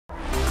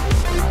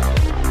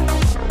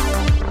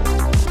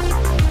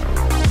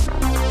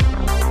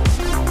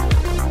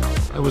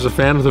was a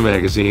fan of the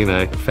magazine,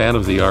 a fan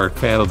of the art,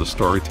 fan of the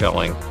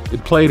storytelling.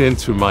 It played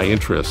into my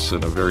interests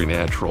in a very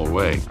natural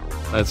way.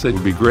 I'd say it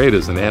would be great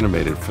as an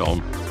animated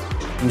film.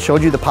 And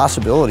showed you the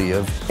possibility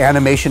of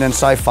animation and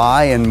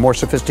sci-fi and more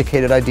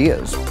sophisticated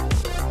ideas.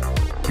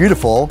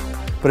 Beautiful,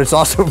 but it's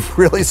also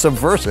really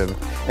subversive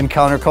and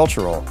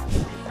countercultural.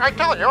 I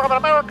tell you, I'm an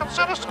American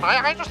citizen.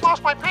 I just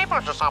lost my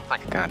papers or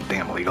something.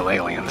 Goddamn illegal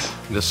aliens.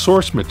 The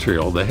source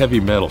material, the heavy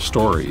metal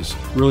stories,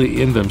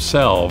 really in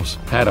themselves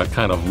had a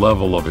kind of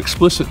level of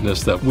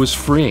explicitness that was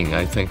freeing,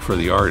 I think, for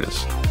the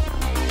artist.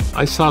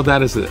 I saw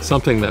that as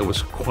something that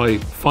was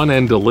quite fun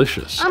and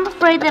delicious. I'm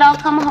afraid that I'll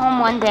come home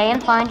one day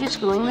and find you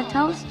screwing the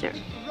toaster.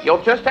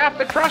 You'll just have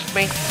to trust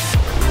me.